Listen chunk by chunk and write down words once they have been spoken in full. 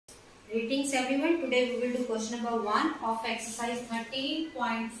Greetings everyone. Today we will do question number 1 of exercise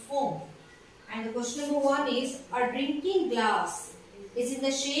 13.4. And the question number 1 is, a drinking glass is in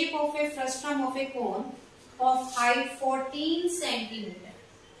the shape of a frustum of a cone of height 14 centimeter.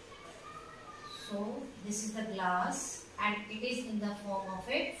 So this is the glass and it is in the form of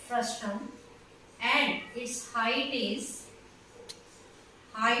a frustum and its height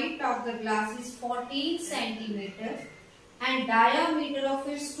of the glass is 14 centimeter. And diameter of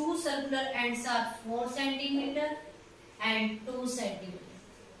its two circular ends are 4 centimeter and 2 centimeter.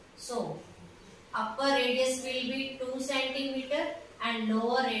 So upper radius will be 2 centimeter and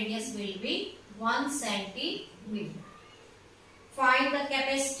lower radius will be 1 centimeter. Find the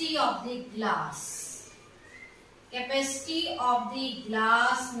capacity of the glass. Capacity of the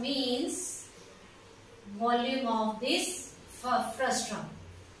glass means volume of this frustum.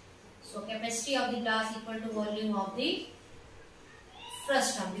 So capacity of the glass equal to volume of the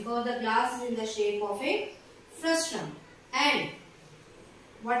frustum, because the glass is in the shape of a frustum. And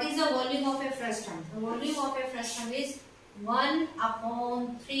what is the volume of a frustum? The volume of a frustum is 1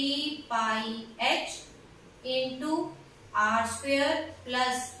 upon 3 pi h into r square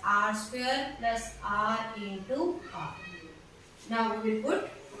plus r square plus r into r. Now we will put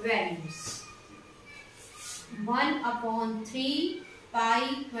values. 1 upon 3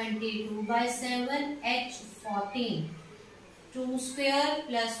 pi 22 by 7 h 14. 2 square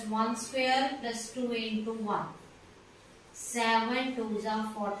plus 1 square plus 2 into 1. 7 2s are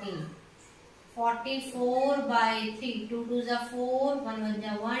 14. 44 by 3. 2 2s are 4. 1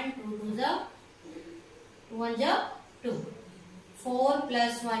 1s are 1. 2 2s are 2 1s are 2. 4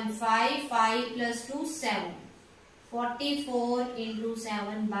 plus 1 5. 5 plus 2 7. 44 into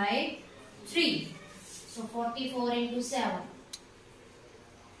 7 by 3. So 44 into 7.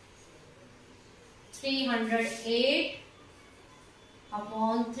 308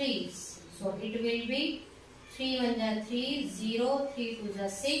 upon 3. So it will be 3 1s are 3, 0, 3 2s are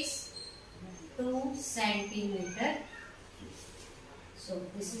 6, 2 centimeter. So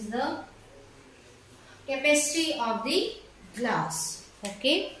this is the capacity of the glass.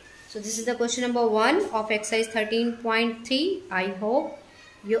 Okay. So this is the question number 1 of exercise 13.3. I hope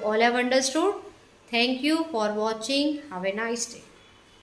you all have understood. Thank you for watching. Have a nice day.